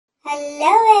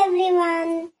Hello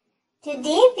everyone.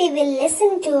 Today we will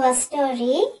listen to a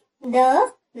story,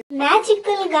 The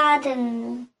Magical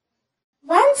Garden.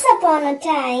 Once upon a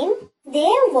time,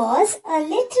 there was a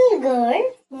little girl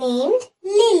named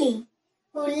Lily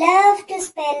who loved to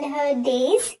spend her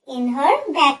days in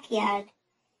her backyard.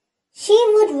 She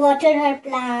would water her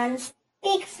plants,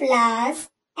 pick flowers,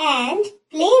 and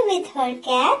play with her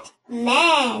cat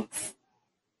Max.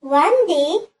 One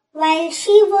day, while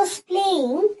she was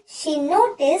playing, she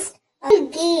noticed a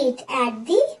gate at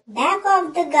the back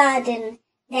of the garden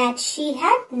that she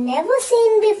had never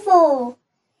seen before.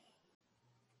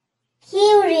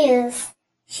 Curious,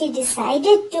 she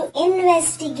decided to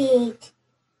investigate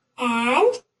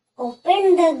and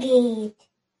opened the gate.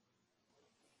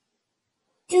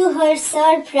 To her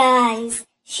surprise,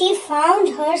 she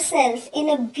found herself in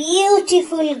a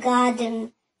beautiful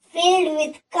garden filled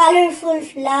with colorful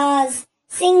flowers,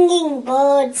 singing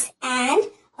birds, and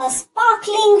a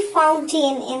sparkling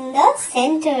fountain in the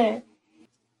center.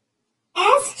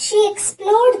 As she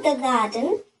explored the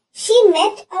garden, she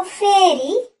met a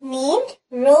fairy named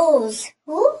Rose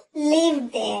who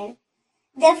lived there.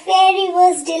 The fairy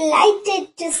was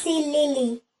delighted to see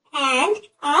Lily and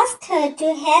asked her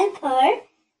to help her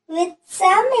with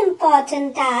some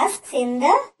important tasks in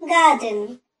the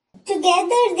garden.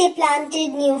 Together they planted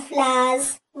new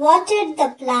flowers, watered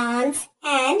the plants,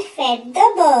 and fed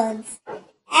the birds.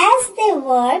 As they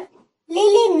worked,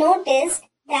 Lily noticed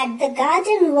that the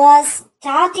garden was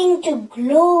starting to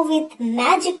glow with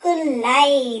magical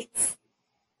lights.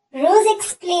 Rose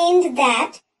explained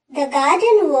that the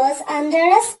garden was under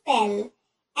a spell,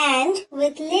 and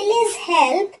with Lily's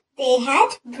help, they had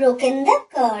broken the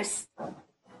curse.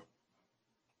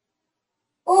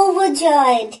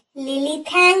 Overjoyed, Lily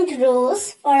thanked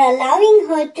Rose for allowing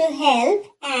her to help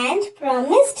and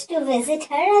promised to visit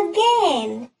her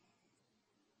again.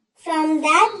 From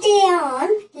that day on,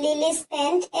 Lily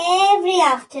spent every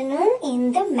afternoon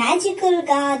in the magical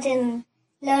garden,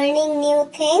 learning new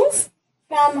things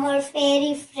from her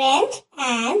fairy friend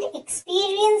and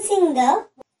experiencing the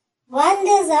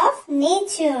wonders of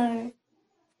nature.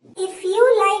 If you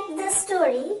like the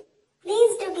story,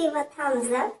 please do give a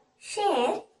thumbs up,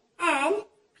 share, and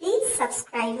please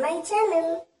subscribe my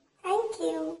channel. Thank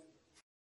you.